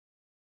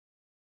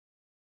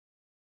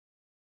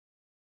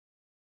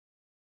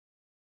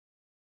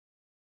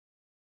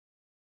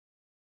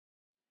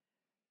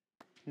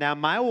Now,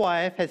 my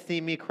wife has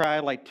seen me cry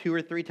like 2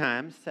 or 3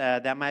 times.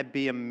 That might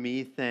be a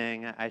me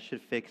thing. I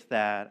should fix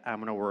that. I'm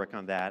going to work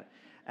on that.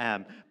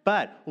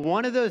 But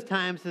one of those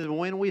times is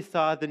when we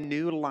saw the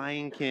new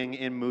Lion King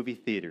in movie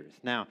theaters.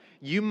 Now,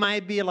 you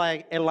might be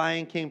like a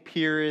Lion King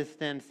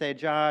purist and say,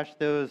 Josh,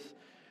 those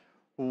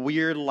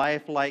weird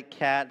lifelike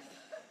cats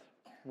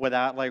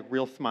without like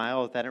real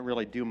smiles, that didn't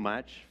really do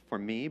much for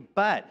me.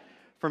 But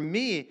for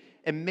me,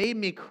 it made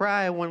me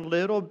cry when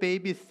little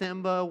baby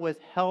Simba was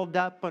held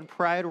up on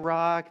Pride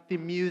Rock. The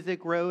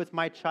music rose.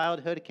 My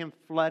childhood came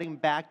flooding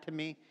back to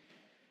me.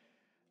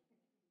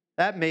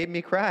 That made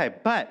me cry.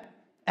 But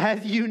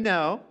as you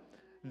know,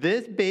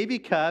 this baby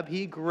cub,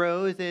 he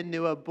grows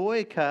into a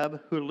boy cub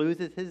who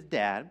loses his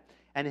dad.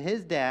 And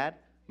his dad,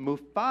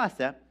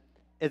 Mufasa,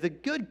 is a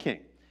good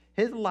king.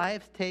 His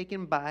life's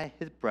taken by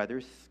his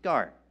brother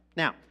Scar.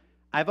 Now,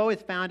 I've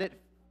always found it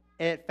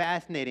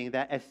fascinating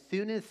that as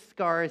soon as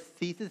Scar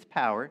ceases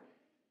power,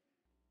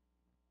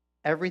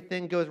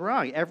 everything goes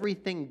wrong.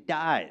 Everything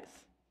dies.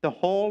 The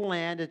whole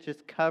land is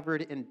just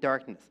covered in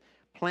darkness.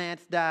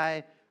 Plants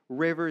die,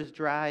 rivers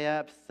dry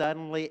up.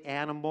 Suddenly,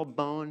 animal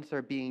bones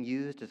are being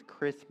used as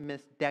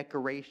Christmas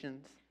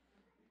decorations.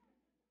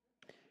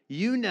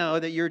 You know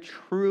that you're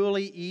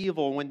truly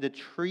evil when the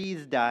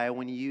trees die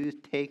when you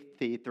take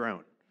the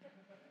throne.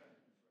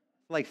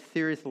 Like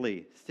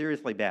seriously,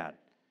 seriously bad.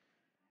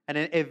 And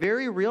in a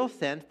very real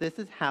sense, this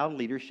is how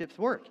leaderships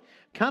work.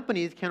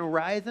 Companies can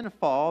rise and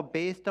fall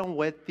based on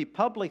what the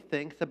public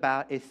thinks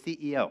about a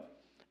CEO.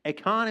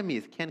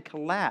 Economies can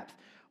collapse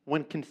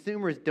when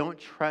consumers don't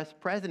trust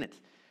presidents.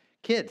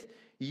 Kids,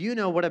 you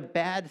know what a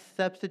bad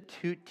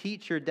substitute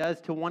teacher does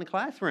to one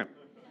classroom.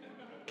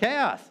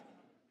 Chaos.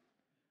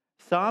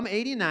 Psalm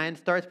 89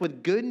 starts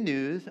with good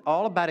news,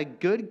 all about a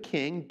good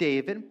king,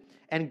 David,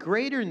 and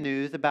greater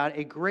news about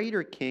a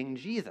greater king,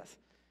 Jesus.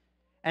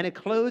 And it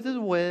closes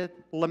with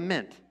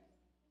lament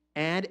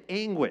and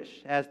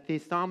anguish as the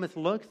psalmist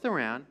looks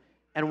around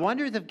and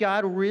wonders if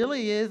God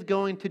really is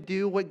going to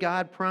do what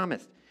God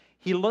promised.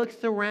 He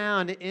looks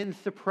around in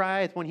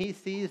surprise when he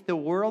sees the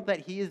world that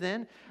he is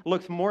in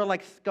looks more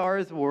like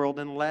Scar's world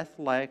and less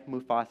like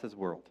Mufasa's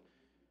world.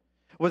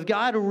 Was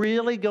God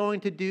really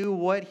going to do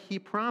what he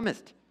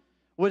promised?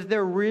 Was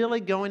there really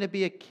going to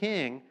be a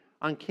king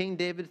on King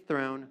David's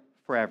throne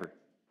forever?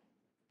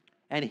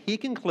 And he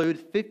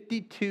concludes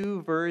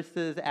 52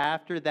 verses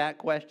after that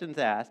question's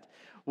asked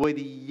with,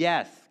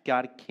 yes,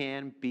 God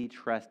can be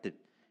trusted.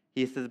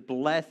 He says,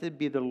 blessed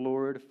be the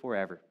Lord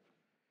forever.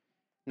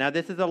 Now,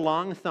 this is a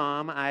long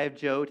psalm. I've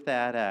joked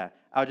that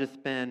I'll just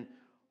spend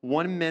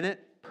 1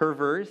 minute per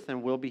verse,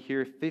 and we'll be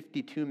here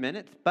 52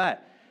 minutes.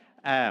 But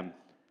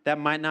that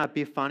might not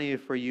be funny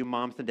for you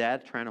moms and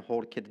dads trying to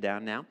hold kids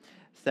down now.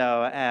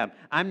 So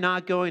I'm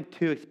not going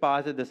to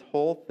exposit this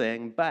whole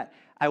thing, but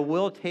I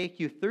will take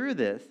you through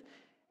this.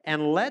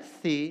 And let's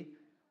see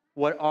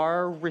what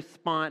our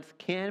response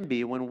can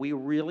be when we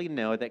really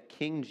know that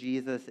King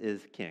Jesus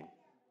is king.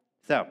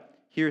 So,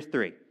 here's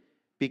 3.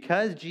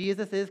 Because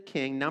Jesus is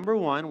king, number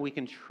 1, we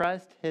can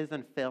trust his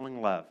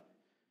unfailing love.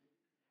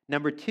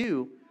 Number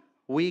 2,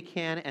 we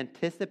can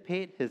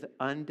anticipate his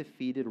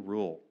undefeated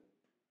rule.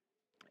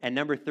 And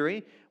number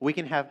 3, we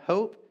can have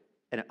hope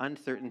in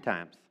uncertain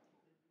times.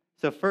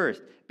 So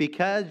first,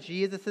 because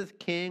Jesus is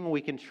king,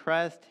 we can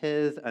trust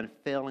his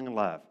unfailing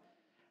love.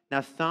 Now,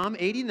 Psalm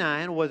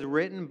 89 was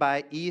written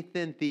by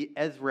Ethan the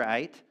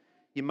Ezraite.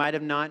 You might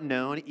have not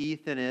known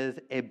Ethan is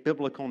a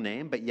biblical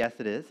name, but yes,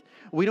 it is.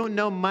 We don't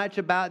know much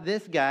about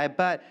this guy,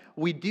 but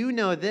we do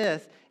know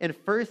this. In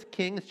 1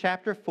 Kings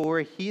chapter 4,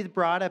 he's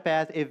brought up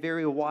as a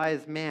very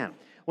wise man.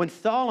 When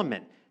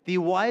Solomon, the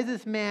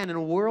wisest man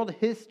in world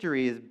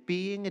history, is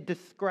being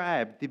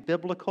described, the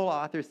biblical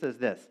author says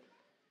this: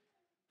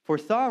 for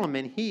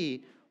Solomon,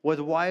 he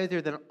was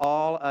wiser than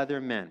all other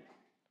men,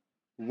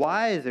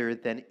 wiser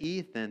than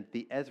Ethan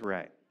the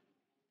Ezraite.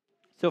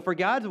 So for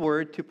God's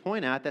word to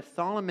point out that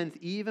Solomon's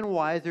even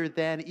wiser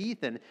than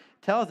Ethan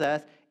tells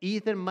us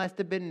Ethan must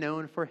have been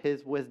known for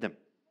his wisdom.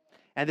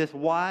 And this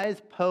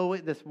wise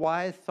poet, this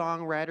wise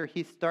songwriter,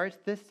 he starts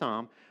this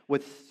psalm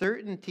with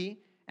certainty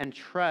and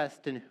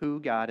trust in who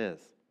God is.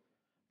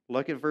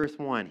 Look at verse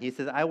 1. He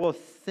says, I will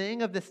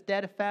sing of the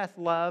steadfast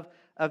love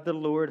of the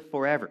Lord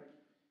forever.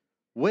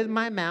 With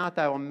my mouth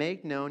I will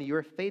make known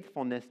your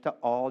faithfulness to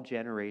all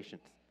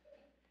generations.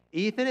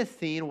 Ethan has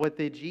seen what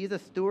the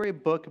Jesus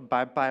Storybook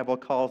Bible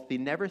calls the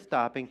never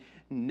stopping,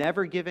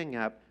 never giving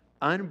up,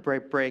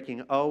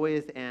 unbreaking,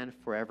 always and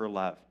forever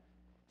love.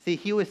 See,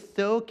 he was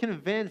so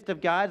convinced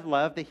of God's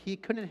love that he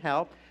couldn't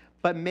help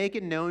but make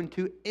it known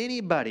to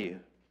anybody.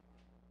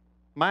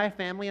 My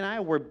family and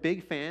I were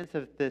big fans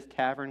of this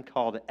tavern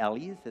called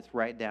Ellie's. It's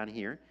right down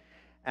here.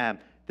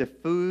 The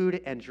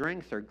food and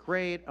drinks are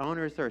great.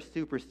 Owners are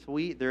super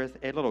sweet. There's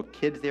a little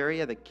kids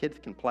area that kids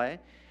can play.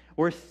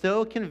 We're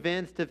so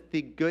convinced of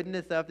the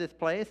goodness of this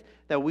place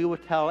that we will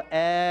tell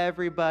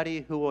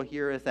everybody who will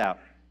hear us out.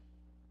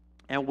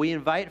 And we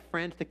invite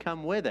friends to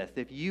come with us.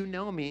 If you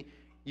know me,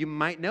 you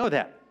might know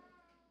that.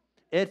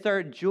 It's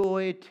our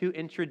joy to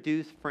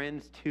introduce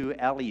friends to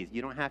Ellie's.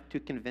 You don't have to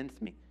convince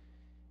me.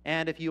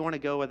 And if you want to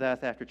go with us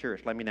after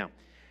church, let me know.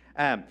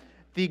 Um,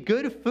 the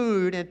good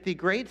food and the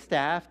great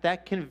staff,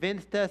 that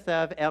convinced us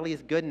of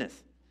Ellie's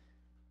goodness.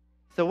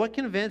 So what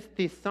convinced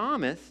the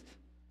psalmist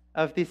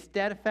of the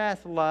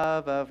steadfast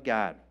love of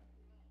God?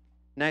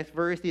 Next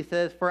verse, he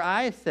says, "For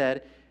I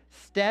said,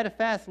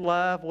 steadfast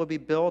love will be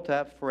built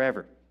up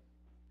forever.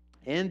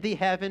 In the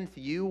heavens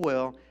you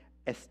will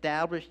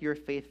establish your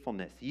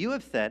faithfulness. You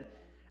have said,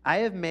 I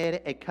have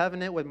made a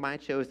covenant with my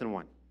chosen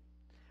one.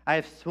 I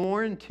have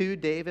sworn to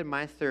David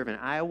my servant,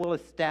 I will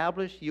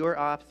establish your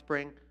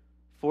offspring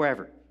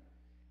forever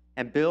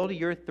and build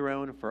your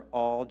throne for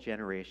all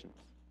generations."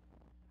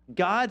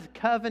 God's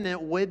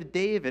covenant with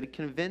David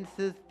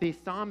convinces the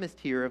psalmist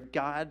here of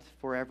God's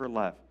forever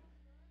love.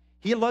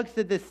 He looks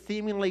at this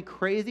seemingly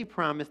crazy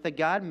promise that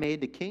God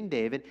made to King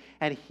David,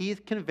 and he's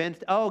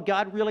convinced, oh,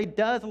 God really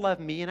does love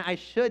me, and I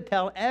should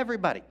tell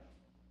everybody.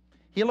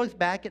 He looks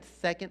back at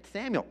 2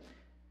 Samuel.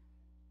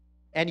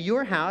 "And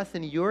your house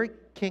and your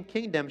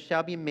kingdom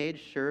shall be made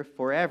sure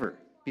forever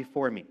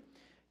before me.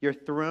 Your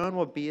throne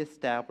will be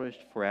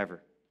established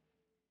forever."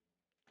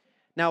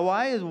 Now,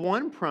 why is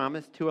one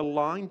promise to a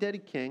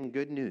long-dead king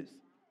good news?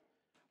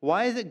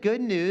 Why is it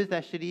good news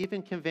that should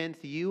even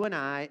convince you and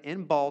I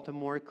in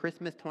Baltimore,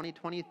 Christmas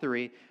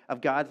 2023,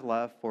 of God's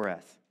love for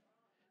us?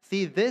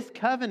 See, this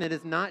covenant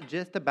is not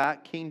just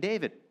about King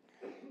David.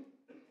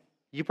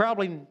 You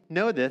probably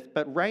know this,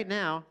 but right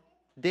now,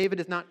 David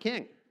is not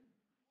king.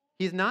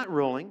 He's not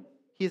ruling.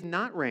 He's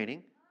not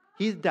reigning.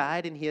 He's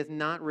died and he has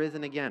not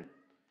risen again.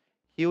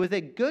 He was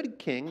a good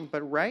king,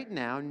 but right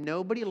now,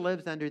 nobody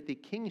lives under the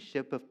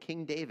kingship of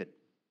King David.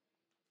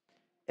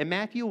 In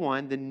Matthew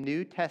 1, the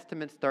New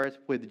Testament starts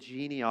with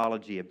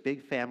genealogy, a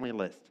big family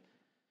list.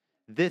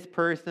 This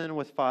person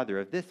was father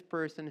of this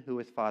person, who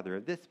was father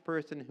of this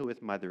person, who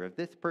was mother of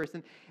this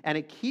person, and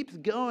it keeps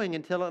going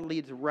until it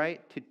leads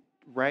right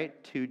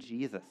to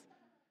Jesus.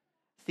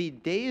 See,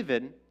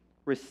 David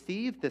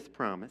received this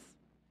promise,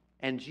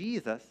 and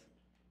Jesus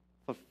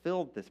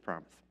fulfilled this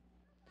promise.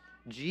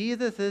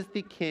 Jesus is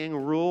the king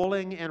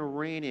ruling and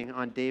reigning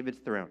on David's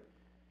throne.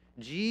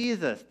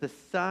 Jesus, the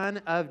son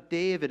of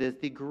David, is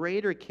the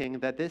greater king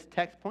that this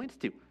text points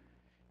to.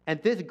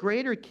 And this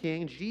greater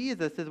king,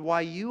 Jesus, is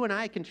why you and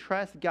I can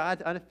trust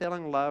God's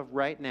unfailing love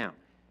right now.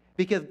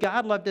 Because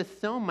God loved us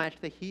so much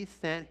that he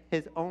sent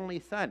his only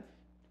son.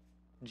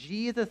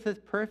 Jesus'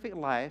 perfect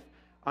life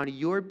on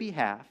your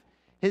behalf,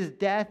 his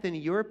death in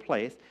your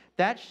place,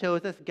 that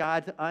shows us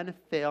God's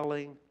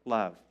unfailing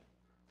love.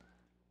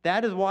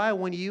 That is why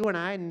when you and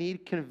I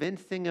need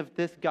convincing of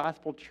this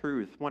gospel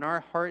truth, when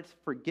our hearts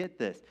forget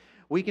this,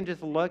 we can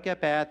just look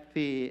up at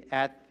the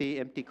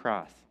empty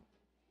cross,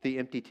 the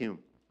empty tomb.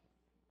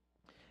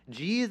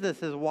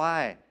 Jesus is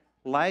why,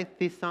 like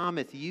the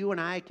psalmist, you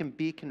and I can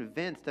be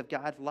convinced of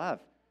God's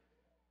love.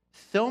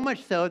 So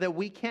much so that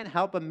we can't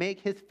help but make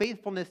his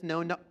faithfulness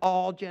known to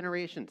all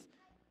generations.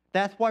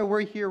 That's why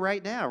we're here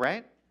right now,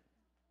 right?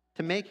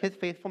 To make his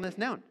faithfulness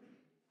known.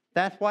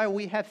 That's why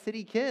we have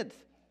city kids.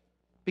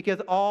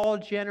 Because all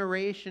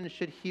generations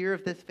should hear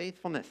of this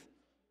faithfulness.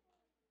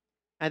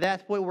 And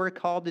that's what we're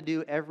called to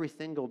do every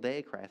single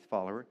day, Christ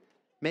follower.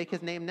 Make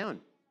his name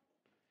known.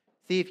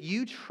 See, if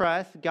you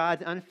trust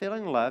God's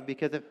unfailing love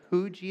because of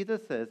who Jesus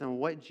is and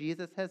what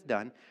Jesus has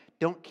done,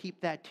 don't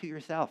keep that to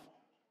yourself.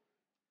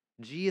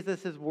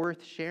 Jesus is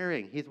worth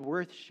sharing. He's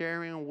worth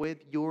sharing with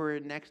your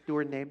next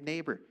door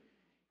neighbor.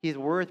 He's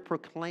worth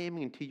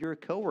proclaiming to your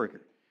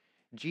coworker.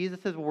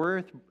 Jesus is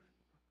worth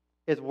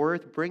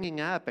bringing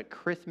up at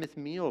Christmas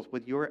meals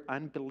with your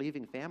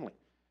unbelieving family.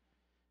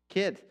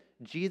 Kids,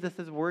 Jesus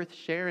is worth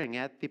sharing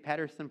at the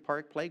Patterson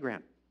Park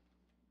playground.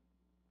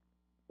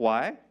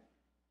 Why?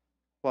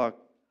 Well,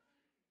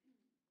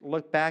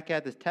 look back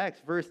at this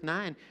text, verse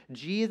 9.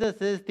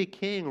 Jesus is the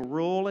king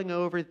ruling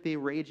over the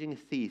raging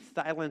sea,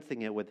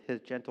 silencing it with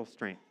his gentle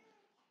strength.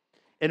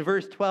 In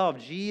verse 12,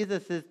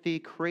 Jesus is the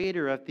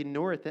creator of the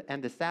north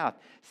and the south,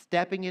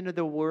 stepping into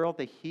the world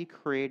that he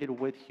created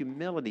with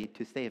humility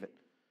to save it.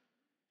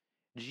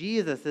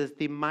 Jesus is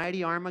the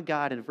mighty arm of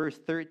God in verse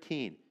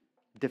 13,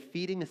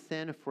 defeating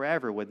sin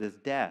forever with his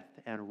death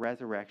and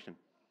resurrection.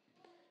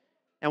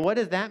 And what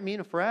does that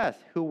mean for us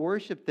who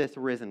worship this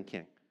risen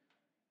king?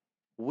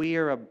 We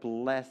are a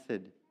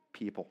blessed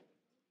people.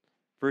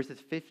 Verses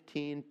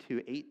 15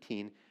 to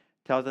 18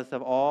 tells us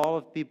of all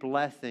of the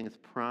blessings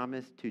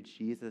promised to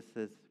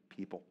Jesus'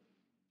 people.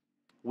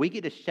 We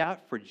get to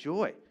shout for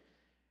joy.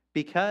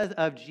 Because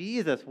of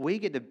Jesus, we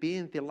get to be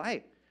in the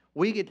light.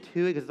 We get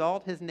to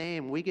exalt his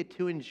name. We get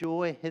to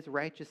enjoy his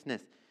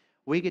righteousness.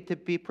 We get to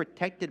be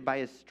protected by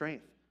his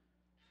strength.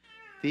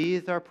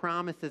 These are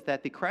promises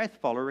that the Christ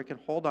follower can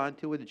hold on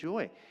to with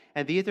joy.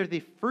 And these are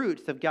the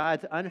fruits of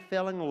God's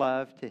unfailing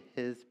love to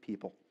his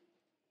people.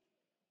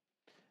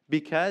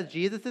 Because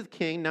Jesus is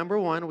king, number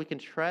one, we can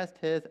trust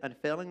his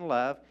unfailing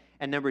love.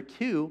 And number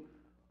two,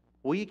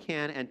 we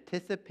can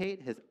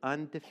anticipate his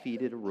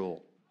undefeated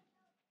rule.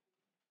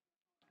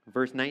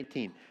 Verse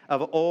 19,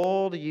 of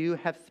old you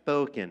have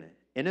spoken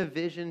in a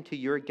vision to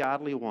your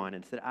godly one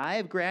and said, I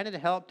have granted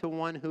help to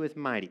one who is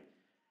mighty.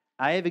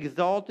 I have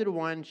exalted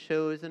one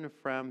chosen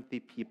from the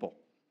people.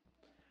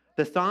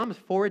 The Psalms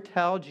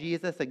foretell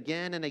Jesus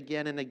again and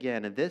again and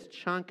again. And this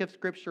chunk of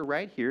scripture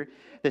right here,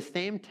 the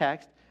same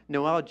text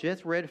Noel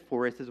just read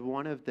for us, is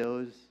one of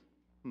those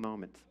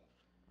moments.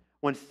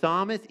 When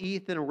psalmist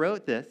Ethan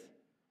wrote this,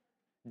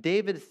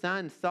 David's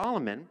son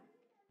Solomon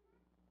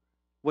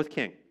was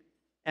king.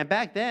 And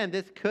back then,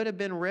 this could have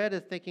been read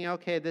as thinking,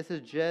 okay, this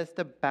is just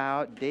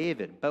about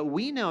David. But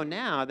we know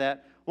now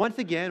that, once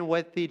again,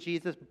 what the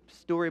Jesus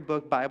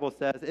Storybook Bible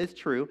says is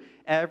true.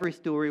 Every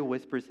story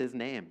whispers his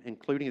name,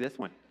 including this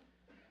one.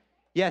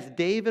 Yes,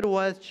 David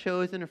was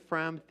chosen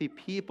from the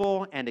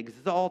people and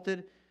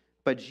exalted,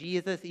 but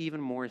Jesus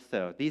even more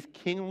so. These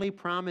kingly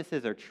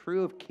promises are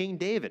true of King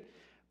David,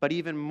 but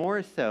even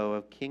more so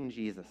of King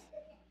Jesus.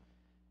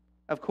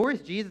 Of course,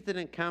 Jesus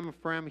didn't come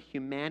from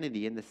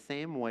humanity in the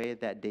same way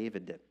that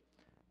David did.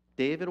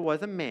 David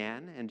was a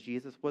man, and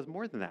Jesus was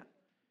more than that.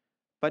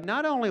 But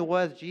not only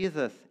was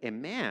Jesus a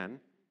man,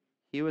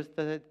 he was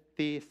the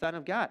Son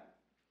of God.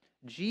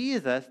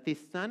 Jesus, the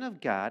Son of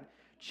God,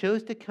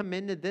 chose to come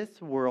into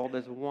this world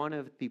as one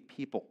of the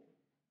people.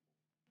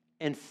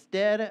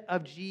 Instead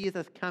of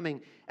Jesus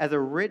coming as a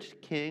rich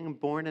king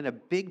born in a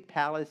big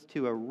palace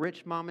to a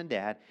rich mom and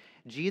dad,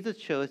 Jesus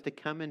chose to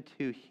come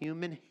into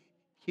human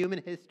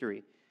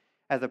history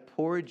as a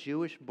poor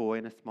Jewish boy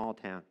in a small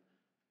town.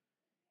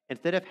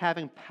 Instead of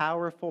having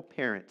powerful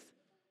parents,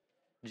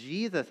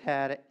 Jesus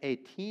had a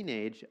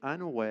teenage,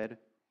 unwed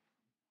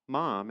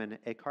mom and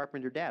a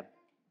carpenter dad.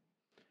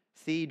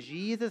 See,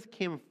 Jesus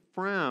came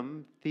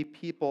from the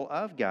people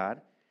of God,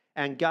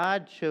 and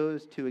God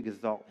chose to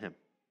exalt him.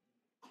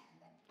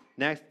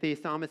 Next, the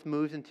psalmist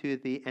moves into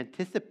the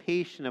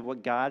anticipation of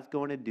what God's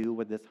going to do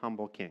with this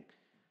humble king.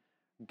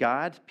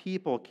 God's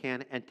people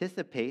can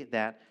anticipate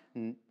that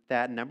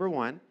number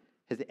one,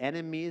 his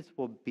enemies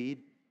will be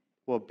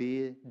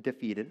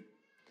defeated,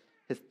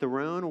 his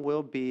throne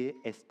will be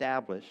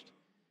established,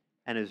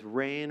 and his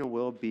reign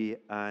will be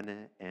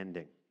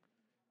unending.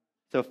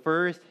 So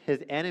first,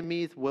 his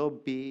enemies will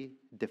be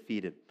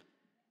defeated.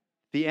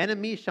 The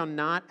enemy shall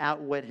not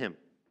outwit him.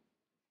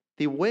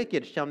 The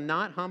wicked shall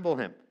not humble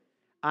him.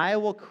 I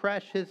will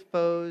crush his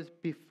foes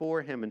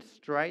before him and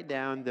strike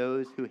down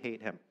those who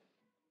hate him.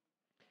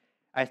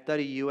 I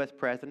study U.S.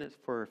 presidents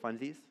for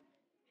funsies.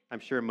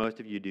 I'm sure most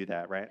of you do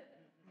that, right?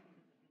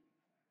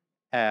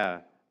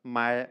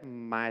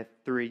 My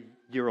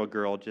 3-year-old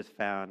girl just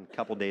found a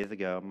couple days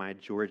ago my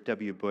George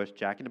W. Bush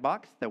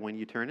Jack-in-the-Box that when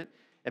you turn it,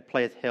 it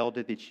plays Hail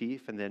to the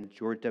Chief, and then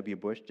George W.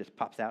 Bush just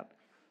pops out.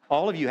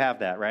 All of you have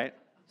that, right?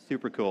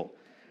 Super cool.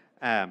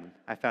 I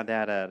found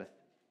that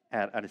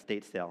at an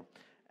estate sale.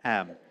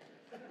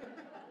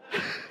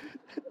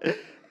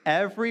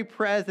 Every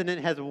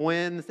president has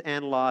wins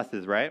and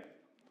losses, right?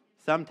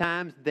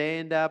 Sometimes they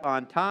end up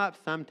on top,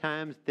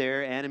 sometimes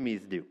their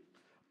enemies do.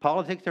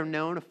 Politics are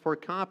known for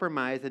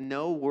compromise, and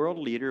no world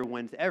leader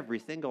wins every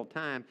single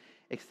time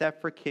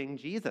except for King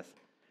Jesus.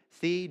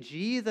 See,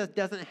 Jesus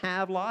doesn't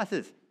have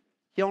losses.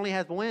 He only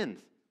has wins.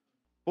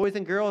 Boys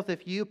and girls,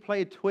 if you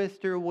played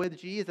Twister with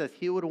Jesus,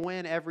 he would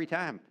win every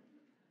time.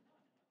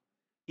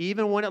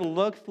 Even when it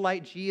looks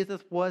like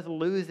Jesus was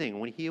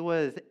losing, when he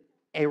was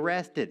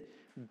arrested,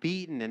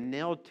 beaten, and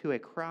nailed to a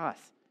cross,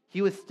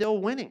 he was still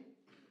winning.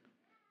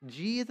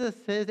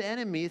 Jesus'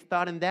 enemies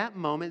thought in that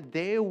moment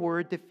they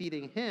were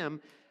defeating him,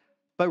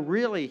 but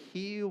really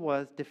he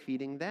was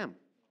defeating them.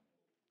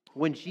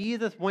 When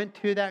Jesus went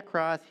to that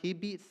cross, he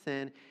beat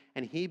sin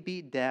and he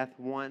beat death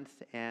once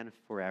and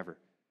forever.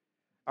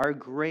 Our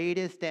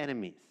greatest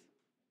enemies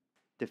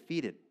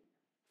defeated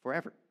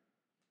forever.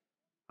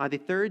 On the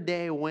third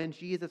day, when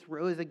Jesus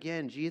rose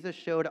again, Jesus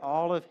showed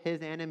all of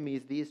his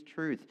enemies these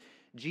truths.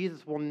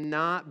 Jesus will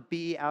not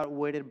be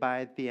outwitted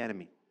by the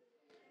enemy.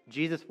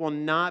 Jesus will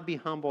not be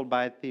humbled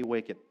by the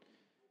wicked.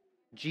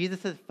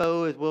 Jesus'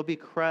 foes will be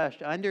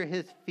crushed under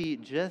his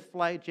feet, just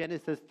like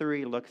Genesis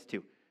 3 looks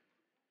to.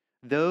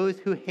 Those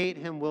who hate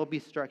him will be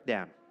struck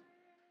down.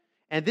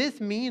 And this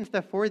means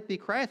that for the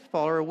Christ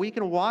follower, we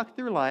can walk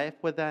through life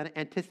with an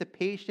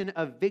anticipation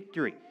of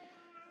victory.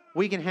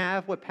 We can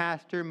have what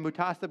Pastor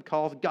Mutasib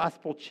calls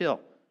gospel chill.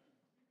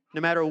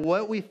 No matter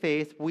what we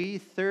face, we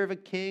serve a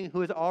king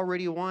who has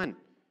already won,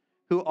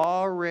 who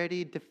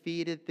already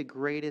defeated the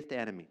greatest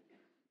enemy.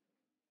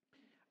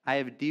 I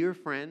have dear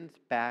friends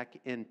back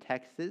in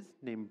Texas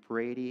named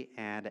Brady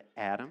and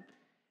Adam,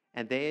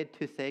 and they had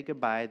to say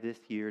goodbye this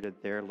year to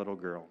their little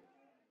girl.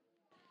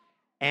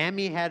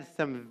 Amy had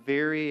some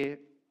very,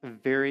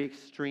 very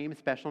extreme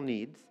special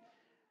needs,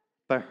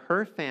 but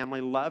her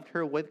family loved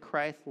her with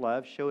Christ's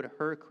love, showed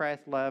her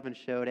Christ's love, and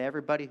showed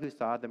everybody who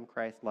saw them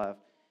Christ's love.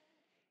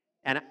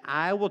 And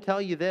I will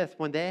tell you this,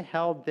 when they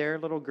held their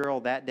little girl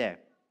that day,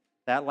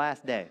 that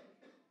last day,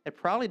 it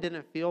probably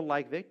didn't feel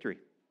like victory.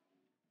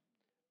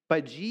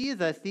 But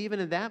Jesus,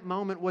 even in that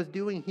moment, was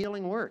doing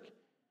healing work.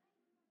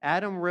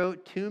 Adam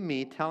wrote to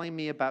me telling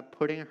me about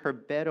putting her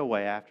bed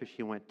away after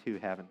she went to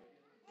heaven.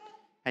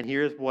 And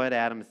here's what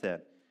Adam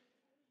said.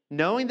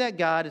 Knowing that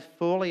God is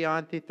fully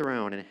on the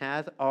throne and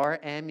has our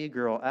Amy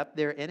girl up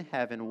there in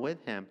heaven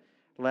with him,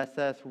 lets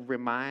us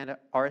remind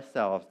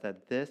ourselves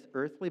that this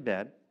earthly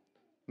bed,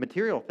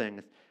 material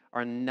things,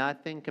 are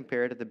nothing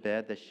compared to the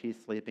bed that she's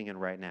sleeping in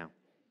right now.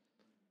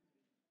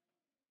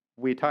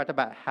 We talked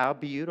about how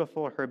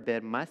beautiful her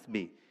bed must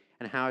be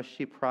and how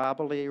she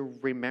probably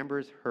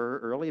remembers her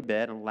early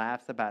bed and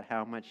laughs about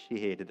how much she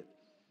hated it.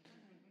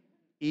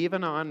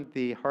 Even on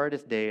the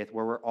hardest days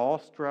where we're all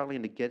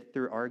struggling to get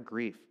through our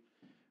grief,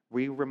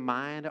 we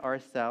remind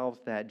ourselves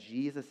that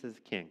Jesus is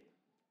King,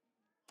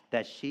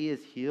 that she is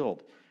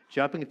healed,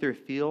 jumping through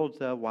fields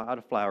of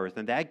wildflowers,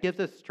 and that gives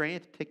us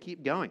strength to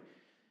keep going.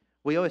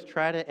 We always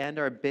try to end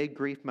our big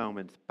grief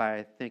moments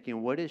by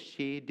thinking, what is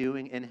she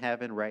doing in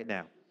heaven right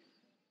now?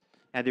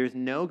 And there's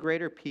no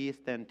greater peace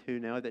than to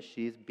know that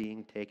she's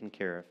being taken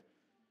care of.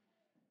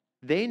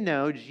 They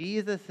know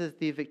Jesus is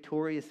the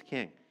victorious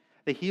King,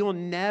 that he will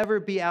never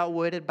be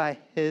outwitted by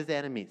his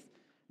enemies,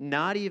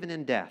 not even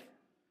in death.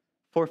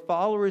 For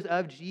followers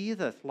of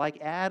Jesus, like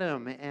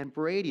Adam and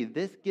Brady,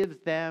 this gives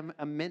them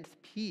immense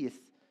peace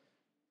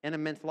and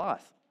immense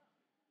loss.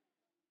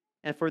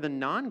 And for the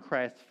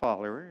non-Christ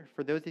follower,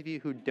 for those of you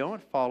who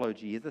don't follow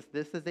Jesus,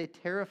 this is a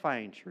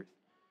terrifying truth.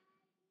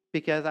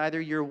 Because either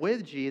you're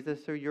with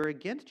Jesus or you're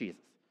against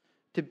Jesus.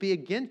 To be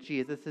against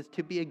Jesus is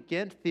to be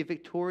against the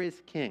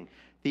victorious King,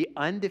 the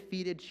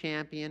undefeated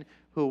champion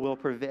who will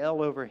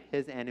prevail over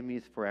his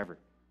enemies forever.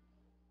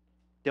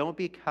 Don't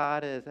be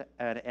caught as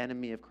an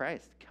enemy of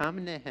Christ.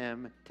 Come to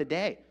him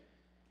today.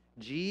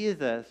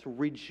 Jesus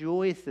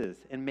rejoices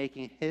in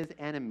making his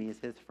enemies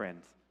his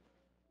friends.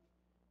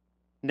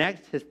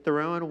 Next, his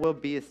throne will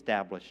be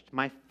established.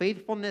 My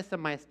faithfulness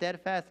and my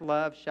steadfast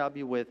love shall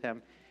be with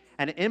him,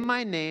 and in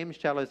my name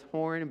shall his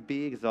horn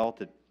be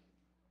exalted.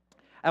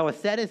 I will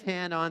set his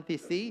hand on the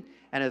sea,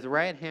 and his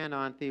right hand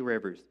on the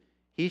rivers.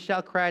 He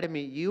shall cry to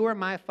me, you are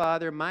my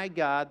Father, my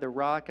God, the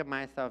rock of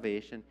my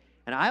salvation,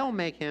 and I will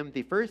make him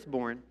the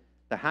firstborn,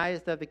 the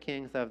highest of the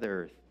kings of the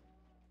earth.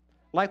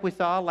 Like we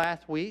saw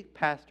last week,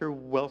 Pastor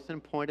Wilson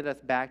pointed us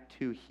back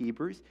to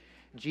Hebrews.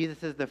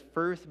 Jesus is the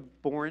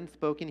firstborn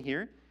spoken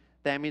here.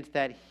 That means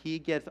that he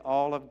gets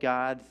all of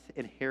God's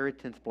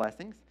inheritance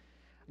blessings.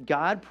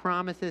 God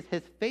promises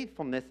his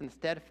faithfulness and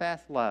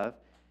steadfast love,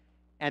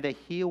 and that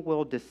he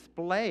will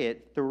display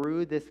it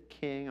through this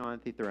king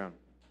on the throne.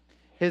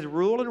 His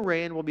rule and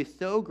reign will be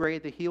so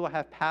great that he will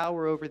have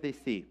power over the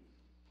sea.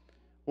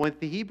 When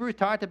the Hebrews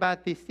talked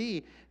about the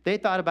sea, they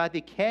thought about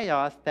the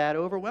chaos that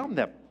overwhelmed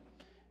them.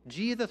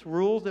 Jesus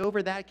rules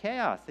over that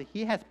chaos.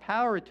 He has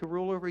power to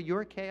rule over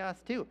your chaos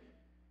too.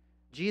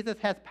 Jesus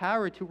has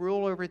power to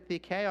rule over the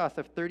chaos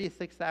of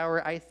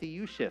 36-hour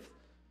ICU shifts.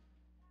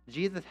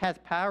 Jesus has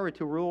power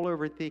to rule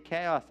over the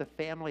chaos of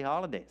family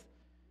holidays.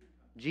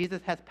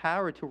 Jesus has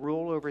power to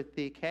rule over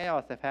the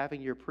chaos of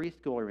having your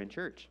preschooler in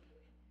church.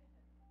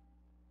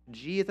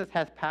 Jesus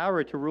has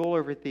power to rule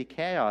over the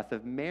chaos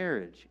of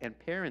marriage and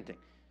parenting.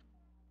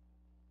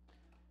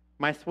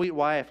 My sweet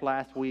wife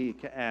last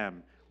week,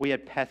 we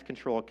had pest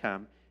control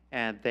come,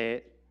 and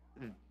they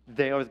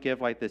always give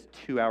like this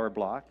 2-hour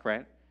block,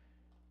 right?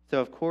 So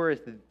of course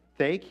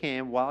they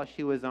came while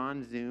she was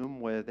on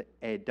Zoom with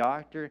a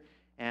doctor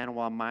and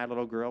while my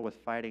little girl was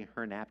fighting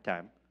her nap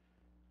time.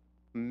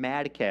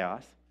 Mad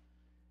chaos.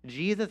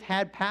 Jesus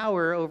had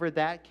power over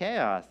that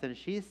chaos, and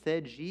she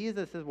said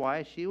Jesus is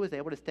why she was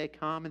able to stay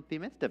calm in the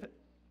midst of it.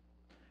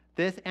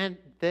 This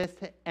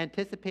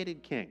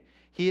anticipated king,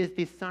 he is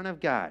the Son of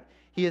God.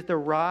 He is the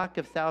rock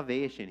of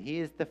salvation. He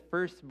is the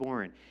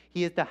firstborn.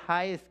 He is the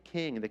highest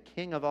king, the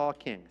king of all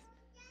kings.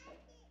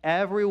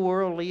 Every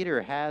world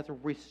leader has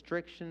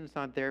restrictions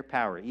on their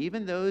power.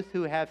 Even those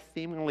who have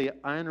seemingly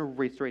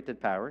unrestricted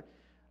power,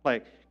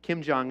 like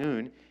Kim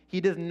Jong-un,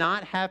 he does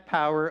not have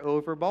power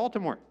over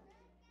Baltimore.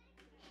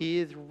 He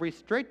is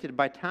restricted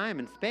by time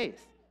and space,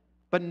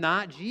 but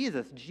not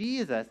Jesus.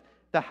 Jesus,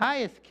 the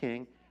highest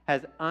king,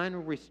 has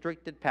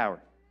unrestricted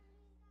power.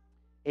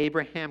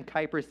 Abraham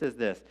Kuyper says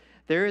this,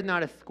 there is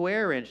not a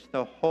square inch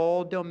the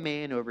whole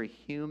domain over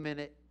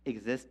human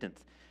existence,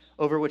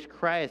 over which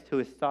Christ, who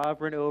is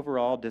sovereign over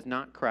all, does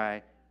not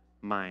cry,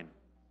 mine.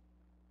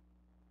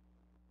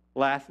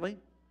 Lastly,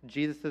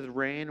 Jesus'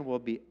 reign will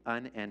be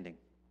unending.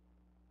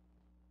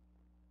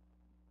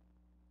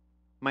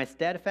 My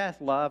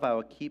steadfast love I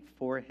will keep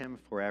for him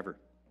forever,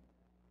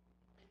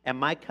 and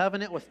my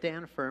covenant will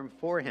stand firm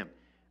for him.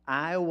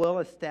 I will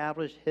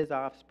establish his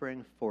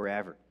offspring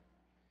forever,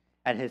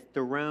 and his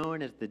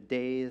throne is the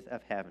days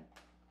of heaven.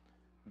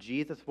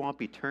 Jesus won't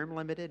be term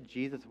limited.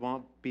 Jesus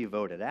won't be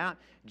voted out.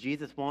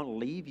 Jesus won't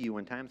leave you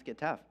when times get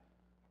tough.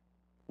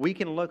 We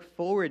can look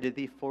forward to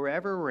the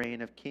forever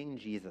reign of King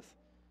Jesus.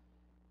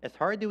 It's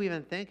hard to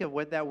even think of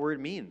what that word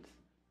means,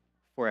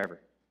 forever.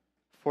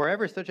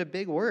 Forever is such a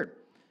big word.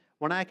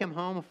 When I come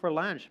home for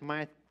lunch,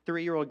 my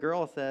 3-year-old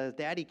girl says,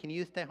 Daddy, can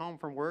you stay home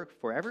from work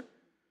forever?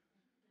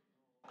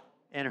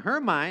 In her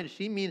mind,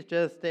 she means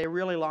just a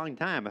really long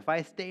time. If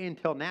I stay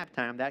until nap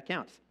time, that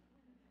counts.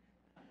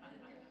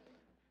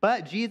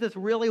 But Jesus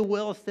really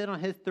will sit on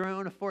his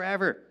throne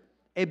forever.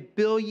 1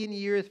 billion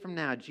years from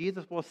now,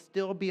 Jesus will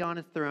still be on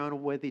his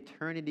throne with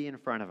eternity in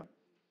front of him.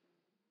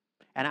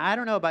 And I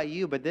don't know about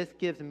you, but this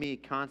gives me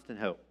constant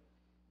hope.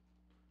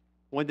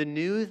 When the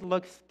news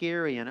looks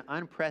scary and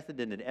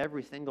unprecedented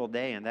every single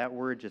day, and that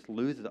word just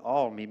loses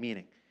all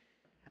meaning,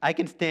 I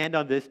can stand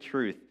on this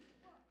truth,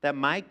 that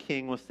my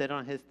King will sit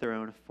on his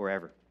throne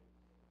forever.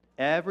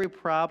 Every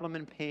problem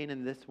and pain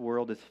in this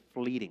world is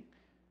fleeting,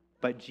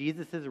 but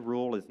Jesus'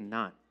 rule is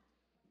not.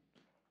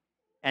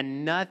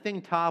 And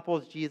nothing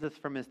topples Jesus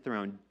from his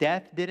throne.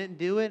 Death didn't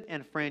do it,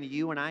 and friend,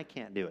 you and I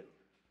can't do it.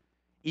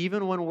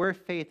 Even when we're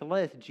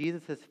faithless,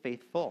 Jesus is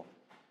faithful.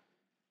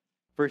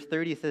 Verse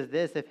 30 says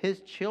this, if his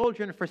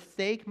children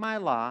forsake my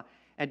law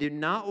and do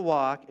not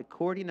walk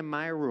according to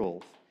my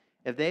rules,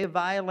 if they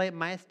violate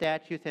my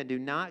statutes and do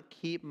not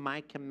keep my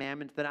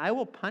commandments, then I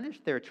will punish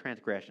their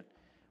transgression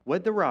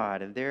with the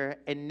rod and their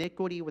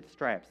iniquity with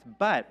stripes.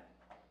 But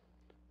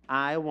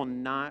I will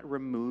not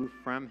remove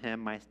from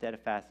him my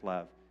steadfast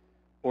love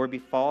or be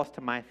false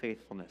to my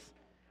faithfulness.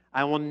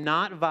 I will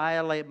not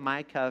violate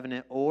my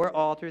covenant or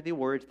alter the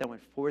words that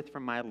went forth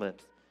from my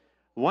lips.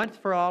 Once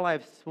for all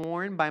I've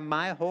sworn by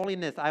my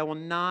holiness, I will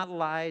not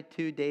lie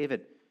to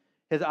David.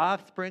 His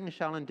offspring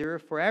shall endure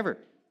forever.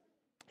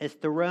 His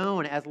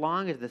throne as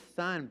long as the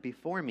sun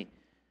before me.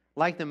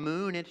 Like the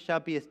moon, it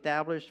shall be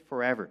established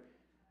forever,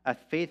 a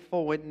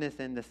faithful witness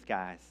in the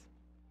skies.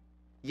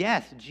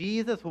 Yes,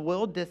 Jesus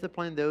will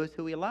discipline those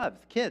who he loves.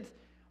 Kids,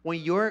 when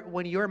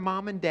your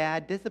mom and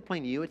dad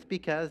discipline you, it's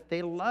because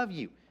they love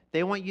you.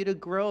 They want you to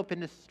grow up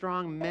into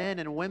strong men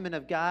and women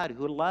of God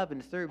who love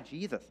and serve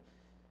Jesus.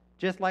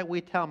 Just like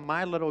we tell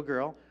my little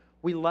girl,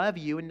 we love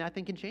you and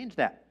nothing can change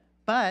that.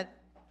 But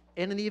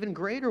in an even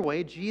greater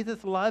way,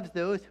 Jesus loves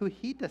those who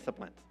he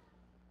disciplines.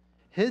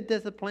 His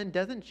discipline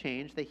doesn't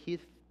change, that he's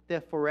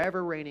the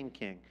forever reigning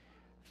king,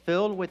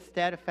 filled with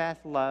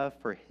steadfast love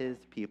for his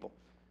people.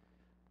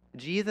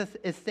 Jesus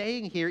is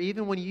saying here,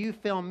 even when you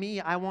fail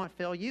me, I won't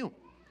fail you.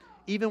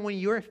 Even when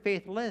you're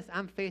faithless,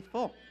 I'm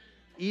faithful.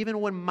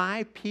 Even when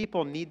my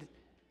people need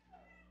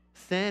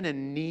sin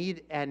and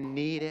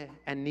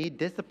need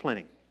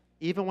disciplining,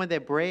 even when they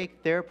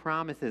break their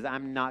promises,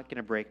 I'm not going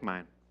to break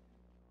mine.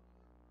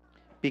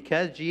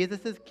 Because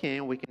Jesus is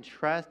king, we can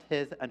trust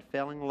his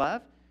unfailing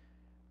love,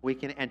 we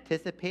can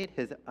anticipate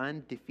his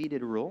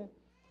undefeated rule,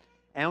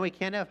 and we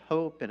can have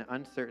hope in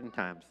uncertain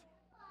times.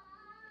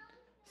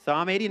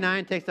 Psalm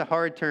 89 takes a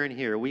hard turn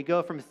here. We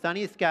go from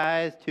sunny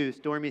skies to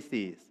stormy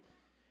seas.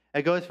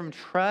 It goes from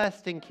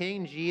trust in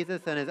King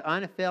Jesus and his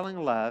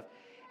unfailing love,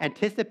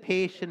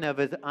 anticipation of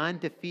his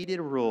undefeated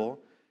rule,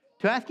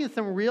 to asking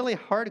some really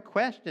hard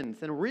questions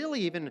and really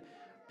even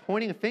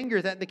pointing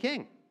fingers at the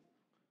king.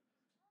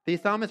 The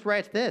psalmist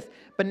writes this,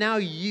 but now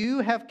you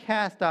have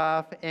cast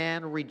off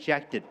and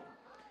rejected.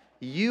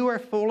 You are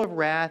full of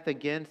wrath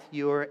against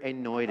your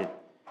anointed.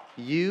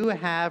 You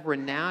have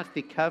renounced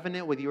the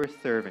covenant with your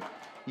servant.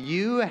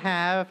 You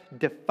have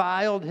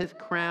defiled his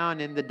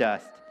crown in the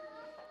dust.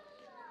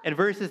 In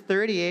verses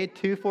 38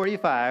 to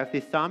 45,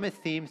 the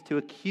psalmist seems to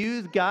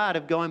accuse God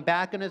of going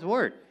back on his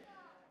word.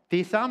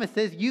 The psalmist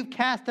says, you've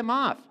cast him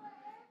off.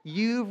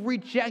 You've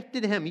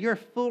rejected him. You're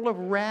full of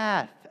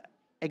wrath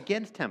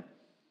against him.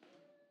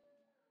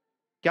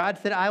 God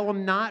said, I will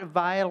not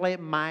violate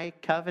my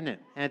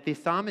covenant. And the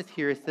psalmist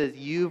here says,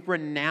 you've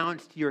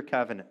renounced your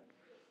covenant.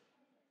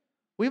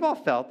 We've all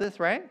felt this,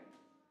 right?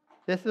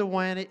 This is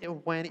when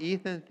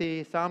Ethan,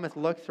 the psalmist,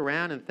 looks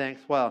around and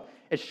thinks, well,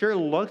 it sure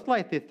looks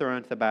like the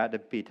throne's about to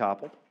be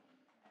toppled.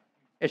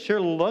 It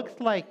sure looks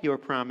like your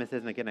promise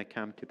isn't going to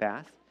come to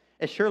pass.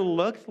 It sure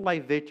looks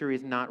like victory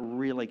is not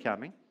really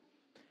coming.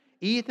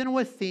 Ethan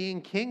was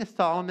seeing King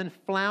Solomon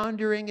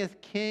floundering as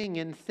king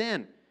in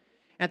sin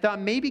and thought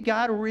maybe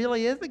God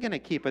really isn't going to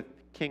keep a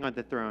king on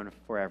the throne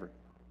forever.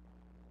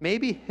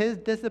 Maybe his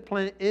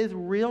discipline is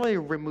really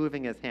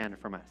removing his hand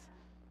from us.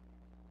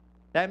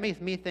 That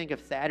makes me think of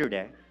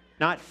Saturday.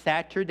 Not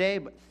Saturday,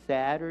 but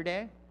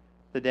Saturday,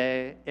 the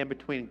day in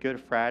between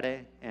Good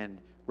Friday and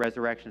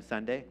Resurrection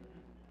Sunday,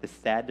 the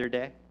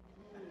Saturday.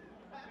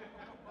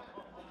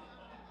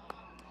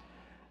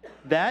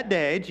 That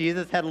day,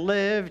 Jesus had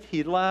lived,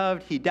 he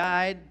loved, he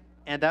died,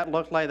 and that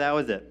looked like that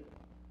was it.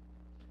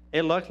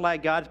 It looked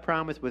like God's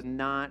promise was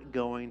not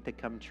going to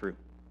come true.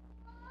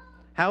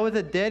 How is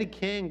a dead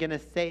king going to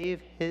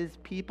save his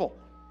people?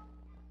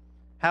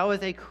 How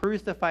is a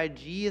crucified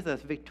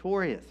Jesus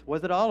victorious?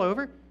 Was it all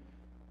over?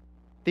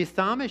 The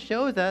psalmist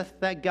shows us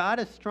that God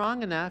is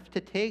strong enough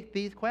to take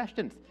these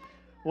questions.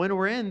 When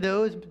we're in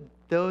those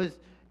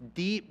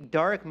deep,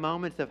 dark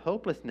moments of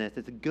hopelessness,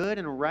 it's good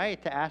and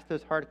right to ask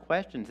those hard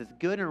questions. It's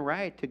good and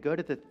right to go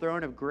to the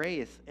throne of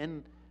grace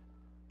in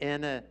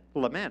a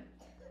lament.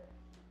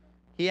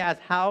 He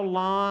asks, how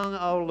long,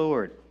 O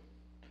Lord,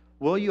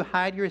 will you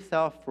hide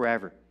yourself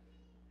forever?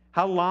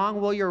 How long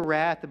will your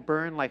wrath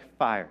burn like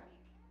fire?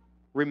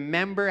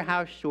 Remember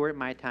how short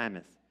my time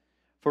is.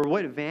 For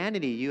what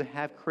vanity you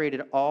have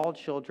created all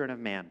children of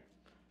man.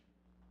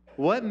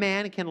 What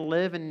man can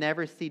live and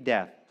never see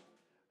death?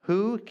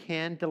 Who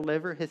can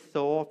deliver his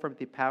soul from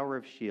the power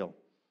of Sheol?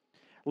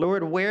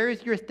 Lord, where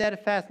is your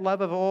steadfast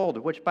love of old,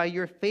 which by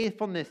your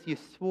faithfulness you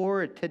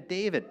swore to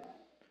David?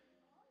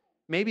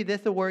 Maybe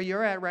this is where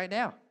you're at right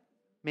now.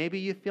 Maybe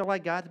you feel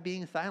like God's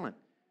being silent.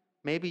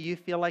 Maybe you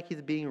feel like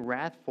he's being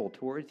wrathful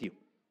towards you.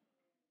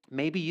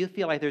 Maybe you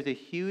feel like there's a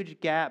huge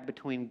gap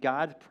between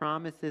God's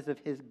promises of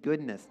his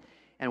goodness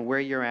and where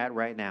you're at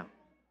right now.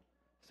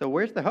 So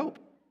where's the hope?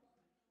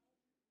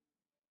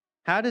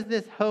 How does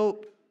this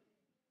hope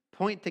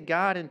point to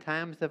God in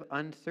times of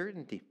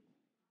uncertainty?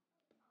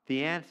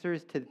 The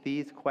answers to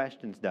these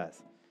questions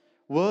does.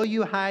 Will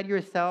you hide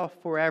yourself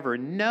forever?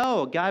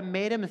 No, God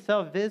made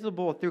himself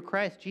visible through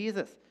Christ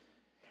Jesus.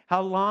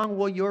 How long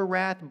will your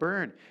wrath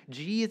burn?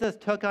 Jesus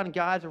took on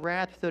God's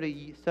wrath so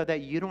that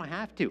you don't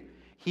have to.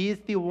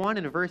 He's the one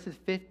in verses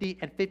 50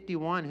 and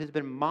 51 who's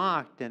been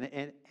mocked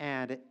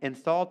and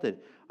insulted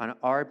on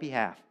our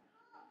behalf.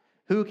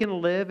 Who can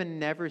live and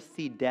never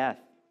see death?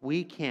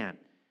 We can,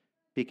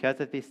 because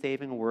of the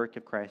saving work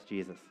of Christ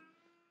Jesus.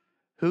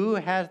 Who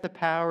has the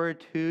power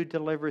to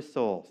deliver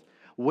souls?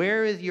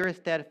 Where is your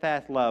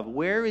steadfast love?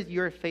 Where is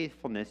your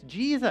faithfulness?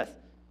 Jesus.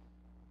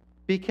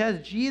 Because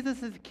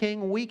Jesus is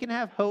King, we can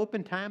have hope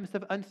in times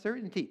of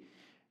uncertainty.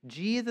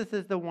 Jesus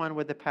is the one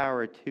with the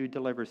power to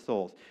deliver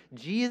souls.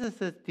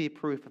 Jesus is the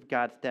proof of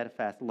God's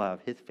steadfast love,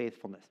 his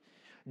faithfulness.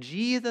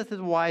 Jesus is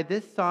why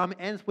this psalm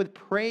ends with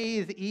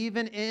praise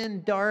even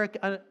in dark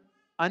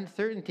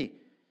uncertainty.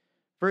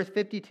 Verse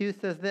 52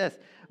 says this,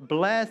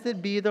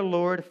 "Blessed be the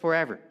Lord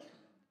forever.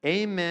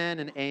 Amen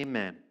and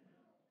amen."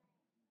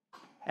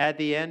 At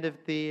the end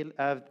of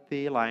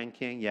the Lion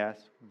King,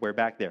 yes, we're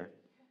back there.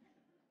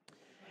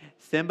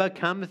 Simba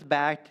comes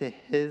back to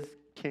his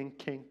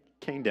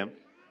kingdom.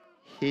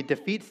 He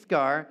defeats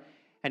Scar,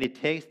 and he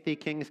takes the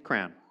king's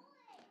crown.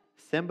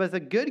 Simba's a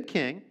good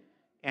king,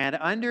 and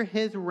under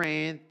his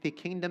reign, the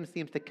kingdom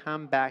seems to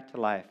come back to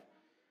life.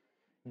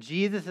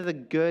 Jesus is a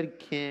good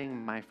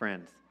king, my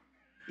friends.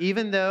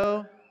 Even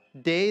though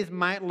days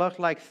might look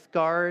like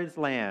Scar's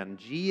land,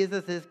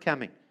 Jesus is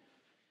coming.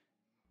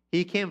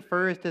 He came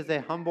first as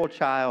a humble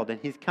child, and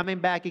he's coming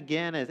back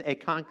again as a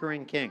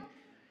conquering king.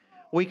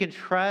 We can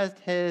trust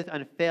his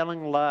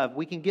unfailing love.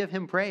 We can give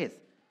him praise.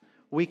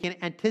 We can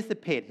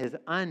anticipate his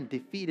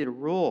undefeated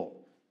rule,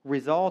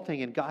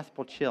 resulting in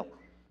gospel chill.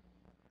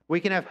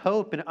 We can have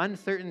hope in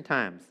uncertain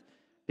times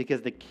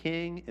because the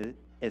king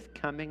is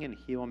coming and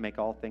he will make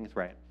all things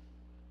right.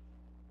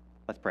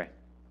 Let's pray.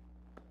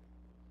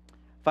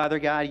 Father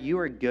God, you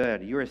are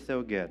good. You are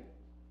so good.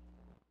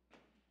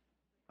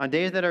 On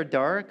days that are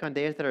dark, on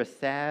days that are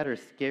sad or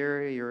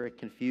scary or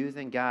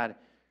confusing, God,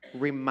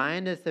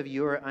 remind us of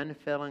your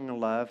unfailing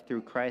love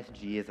through Christ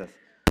Jesus.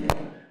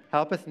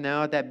 Help us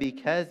know that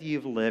because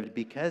you've lived,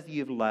 because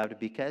you've loved,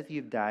 because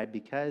you've died,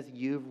 because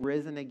you've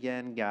risen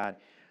again, God,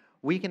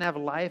 we can have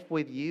life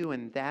with you,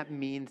 and that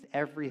means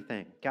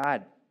everything.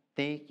 God,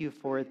 thank you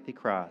for the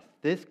cross.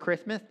 This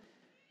Christmas,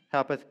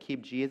 help us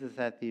keep Jesus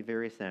at the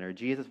very center.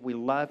 Jesus, we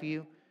love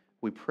you.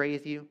 We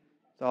praise you.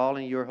 It's all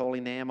in your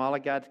holy name. All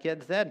of God's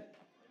kids said,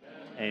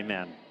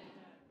 Amen. Amen.